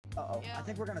Uh-oh. Yeah. I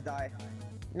think we're gonna die.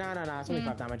 No, it's only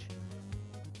 5 damage.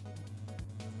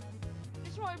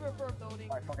 Destroy reverb building.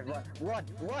 Alright, fucking run.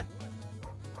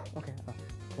 Okay, come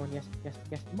on, yes.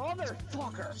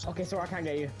 Motherfucker! Okay, so I can't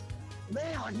get you.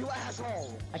 Leon, you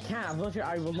asshole! I can't,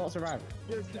 I will not survive.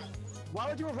 Why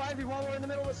would you revive me while we're in the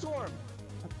middle of a storm?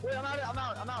 Wait, I'm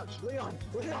out. Leon!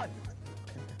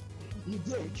 You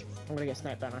dick! I'm gonna get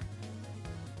sniped, aren't I?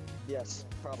 Yes,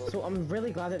 probably. So I'm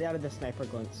really glad that they added the sniper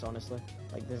glints, honestly.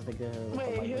 Like, there's the good.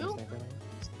 Wait, who?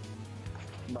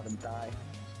 I'm about to die.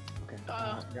 Okay.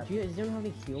 Do you guys have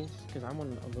any heals? Because I'm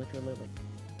on literally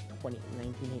like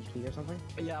 19 HP or something.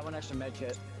 Yeah, I want extra med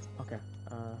kit. Okay.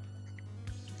 I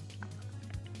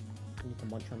need to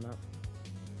munch on that.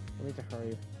 I need to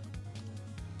hurry.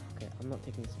 Okay, I'm not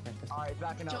taking this practice. Alright,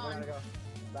 backing up. John. We're gonna go.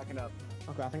 Backing up.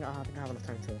 Okay, I think I have enough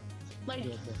time to. Like,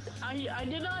 I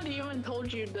did not even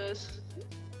told you this,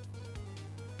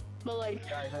 but like,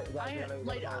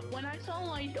 when I saw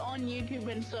like on YouTube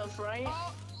and stuff, right?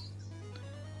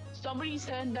 Somebody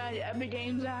said that Epic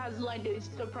Games has like a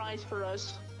surprise for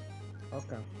us.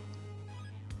 Okay.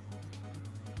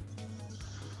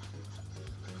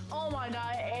 Oh my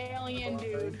god, alien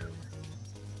dude!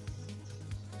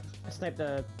 I sniped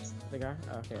the guy.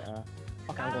 Okay.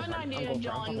 Okay, I have an idea,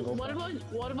 John.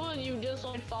 What about you just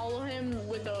like follow him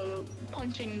with a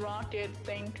punching rocket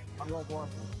thing? I'm going for him.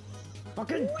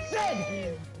 Fucking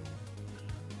dead!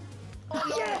 Oh,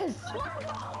 no. Yes!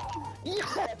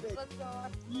 Yes! Let's go.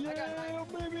 Yeah,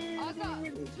 baby! I got 2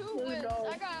 wins.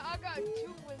 I got 2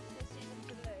 wins this season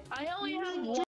today. I only have one.